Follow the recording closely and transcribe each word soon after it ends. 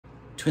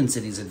Twin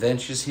Cities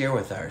Adventures here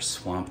with our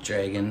Swamp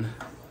Dragon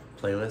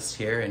playlist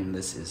here, and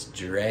this is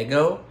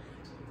Drago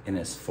in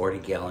his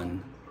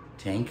 40-gallon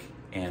tank,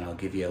 and I'll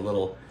give you a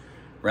little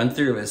run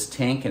through of his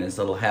tank and his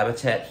little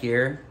habitat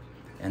here,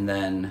 and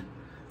then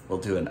we'll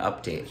do an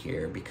update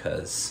here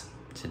because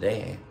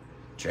today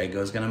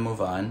Drago's gonna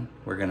move on.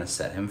 We're gonna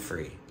set him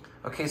free.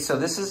 Okay, so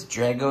this is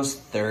Drago's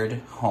third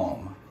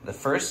home. The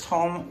first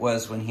home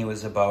was when he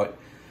was about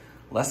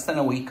less than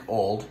a week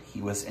old.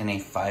 He was in a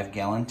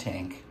 5-gallon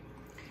tank.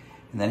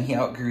 And then he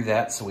outgrew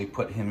that, so we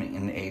put him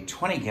in a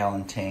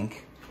 20-gallon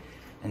tank.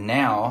 And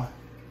now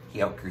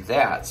he outgrew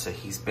that, so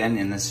he's been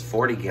in this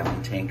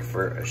 40-gallon tank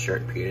for a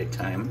short period of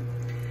time.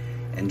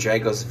 And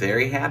Drago's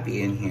very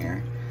happy in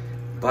here,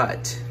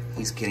 but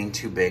he's getting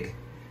too big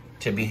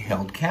to be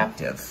held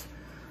captive.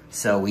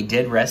 So we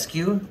did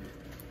rescue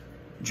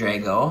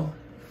Drago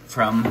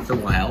from the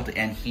wild,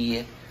 and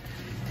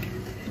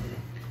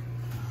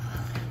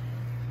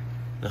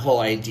the whole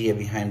idea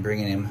behind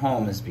bringing him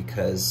home is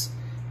because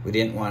we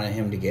didn't want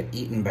him to get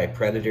eaten by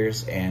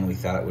predators, and we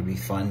thought it would be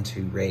fun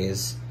to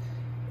raise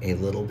a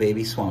little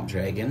baby swamp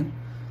dragon.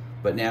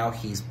 But now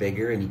he's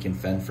bigger and he can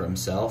fend for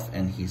himself,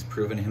 and he's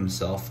proven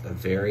himself a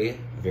very,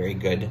 very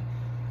good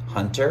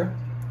hunter.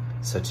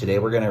 So today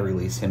we're gonna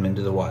release him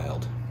into the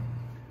wild.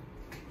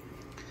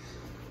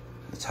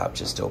 The top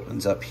just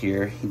opens up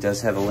here. He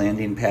does have a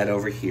landing pad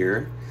over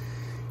here,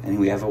 and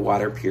we have a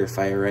water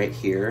purifier right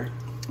here,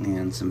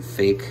 and some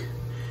fake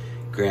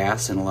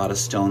grass and a lot of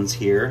stones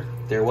here.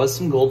 There was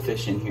some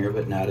goldfish in here,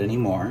 but not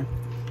anymore.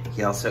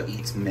 He also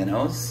eats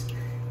minnows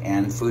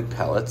and food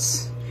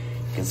pellets.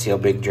 You can see how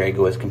big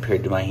Drago is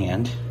compared to my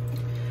hand.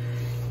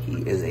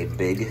 He is a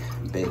big,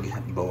 big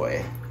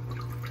boy.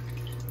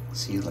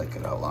 See, look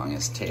at how long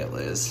his tail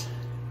is.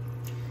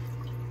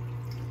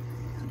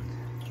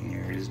 And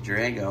here's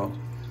Drago.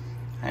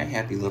 Hi,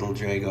 happy little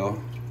Drago.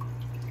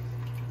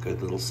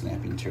 Good little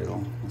snapping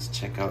turtle. Let's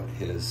check out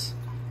his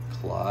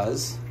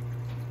claws.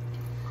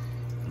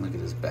 Look at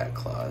his back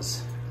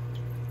claws.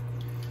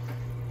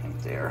 Right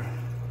there.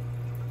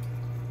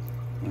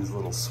 His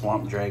little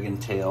swamp dragon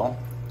tail.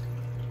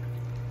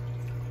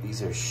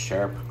 These are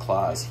sharp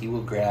claws. He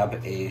will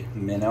grab a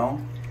minnow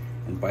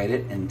and bite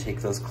it and take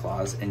those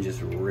claws and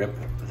just rip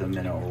the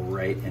minnow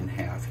right in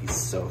half. He's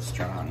so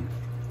strong.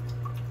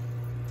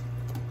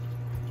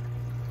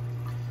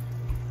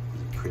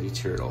 He's a pretty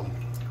turtle.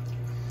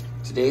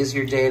 Today's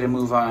your day to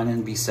move on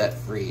and be set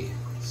free.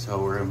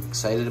 So we're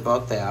excited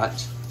about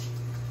that.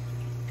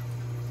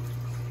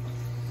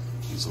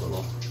 Here's a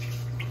little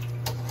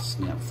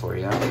snap for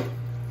you.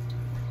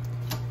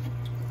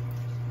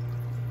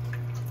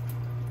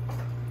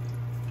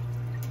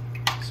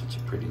 Such a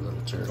pretty little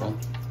turtle.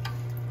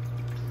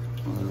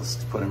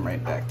 Let's put him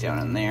right back down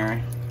in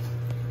there.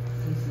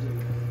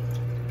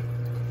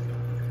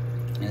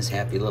 His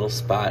happy little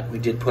spot. We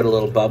did put a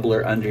little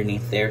bubbler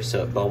underneath there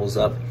so it bubbles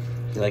up.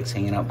 He likes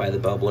hanging out by the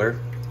bubbler.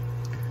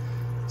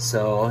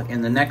 So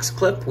in the next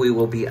clip, we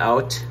will be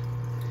out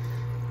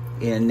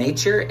in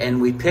nature, and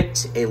we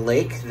picked a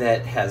lake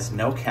that has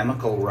no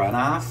chemical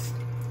runoff,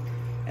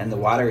 and the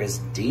water is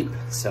deep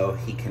so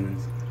he can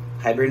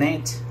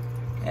hibernate,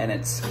 and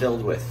it's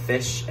filled with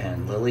fish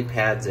and lily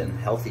pads and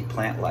healthy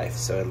plant life,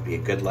 so it'll be a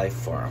good life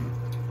for him.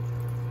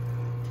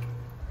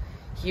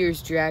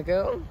 Here's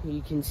Drago.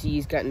 You can see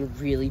he's gotten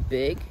really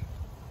big.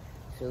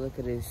 So look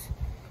at his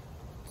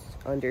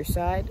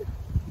underside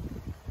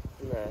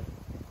and the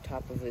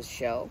top of his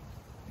shell.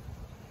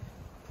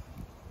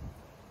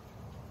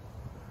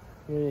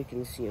 And you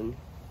can see him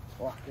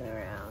walking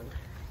around.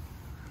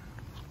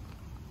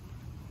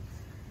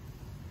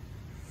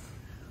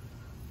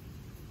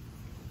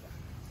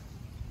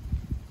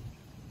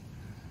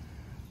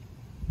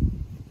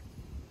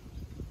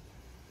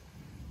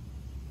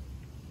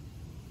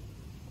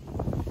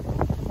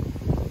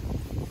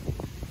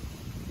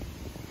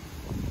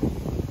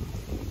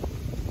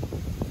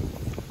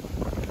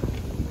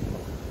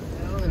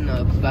 And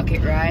the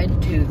bucket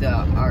ride to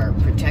our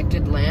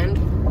protected land.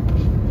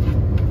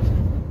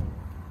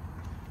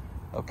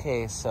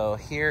 Okay, so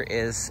here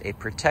is a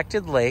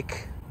protected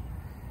lake,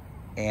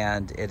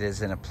 and it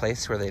is in a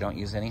place where they don't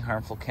use any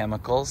harmful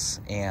chemicals,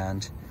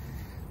 and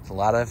a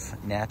lot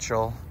of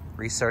natural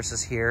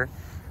resources here.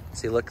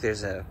 See, look,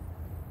 there's a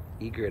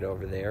egret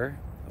over there,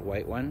 a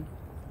white one,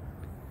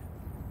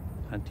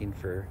 hunting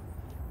for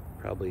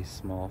probably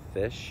small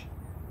fish.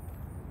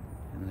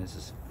 And this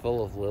is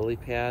full of lily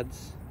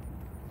pads,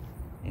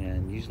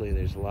 and usually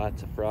there's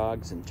lots of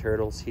frogs and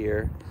turtles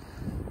here,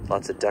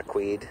 lots of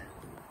duckweed.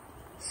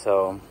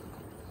 So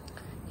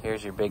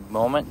here's your big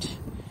moment,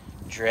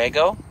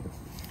 Drago.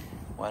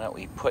 Why don't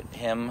we pick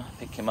him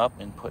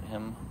up and put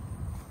him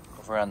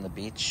over on the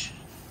beach,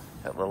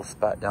 that little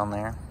spot down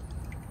there.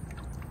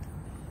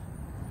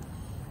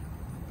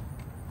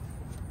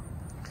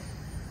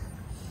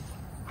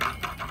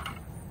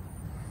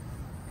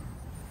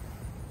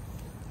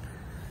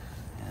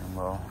 And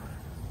we'll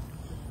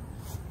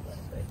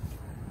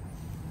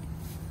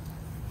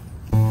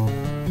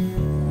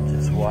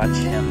just watch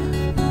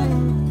him.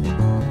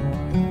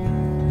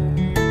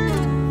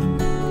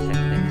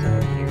 Check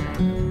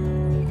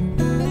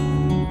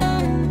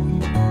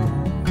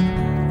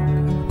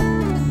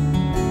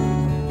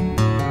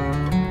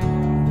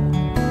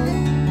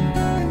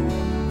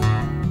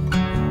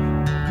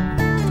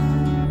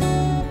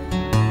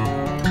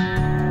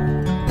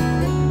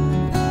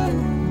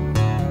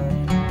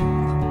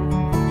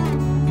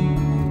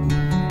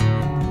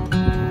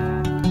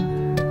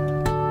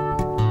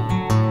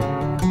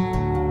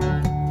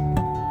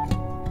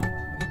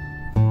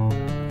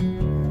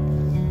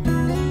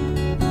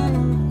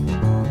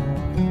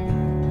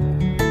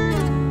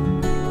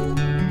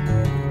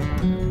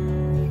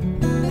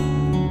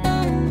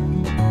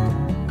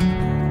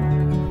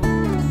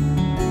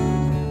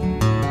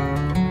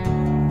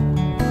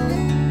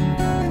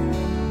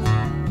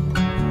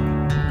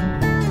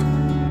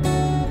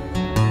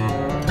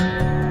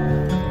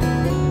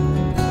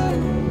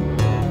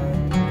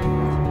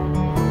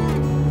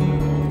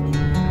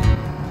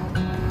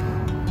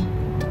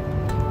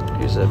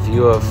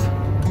view of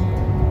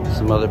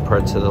some other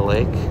parts of the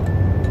lake.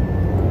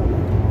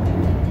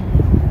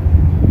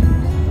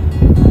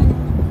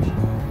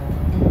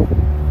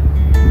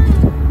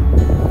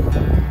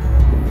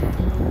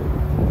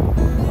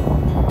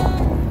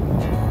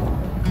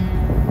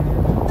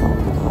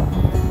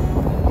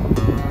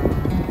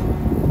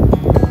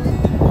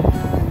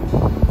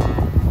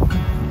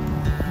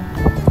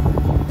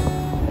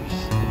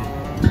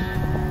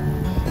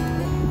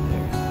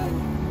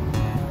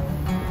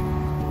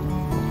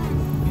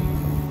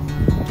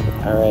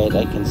 Alright,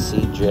 I can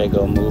see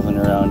Drago moving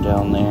around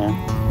down there,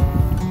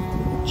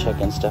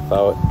 checking stuff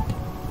out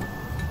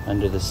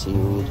under the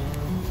seaweed.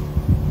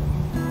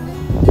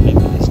 Maybe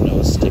his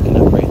nose sticking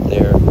up right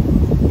there.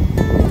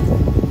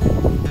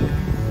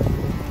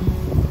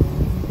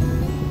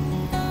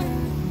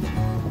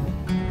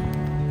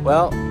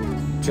 Well,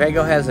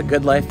 Drago has a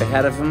good life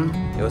ahead of him.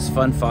 It was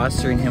fun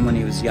fostering him when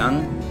he was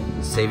young,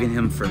 saving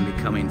him from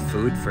becoming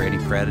food for any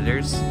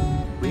predators.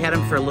 We had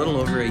him for a little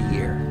over a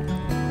year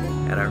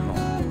at our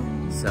home.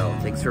 So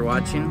thanks for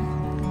watching.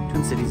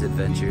 Twin Cities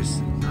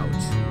Adventures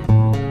out.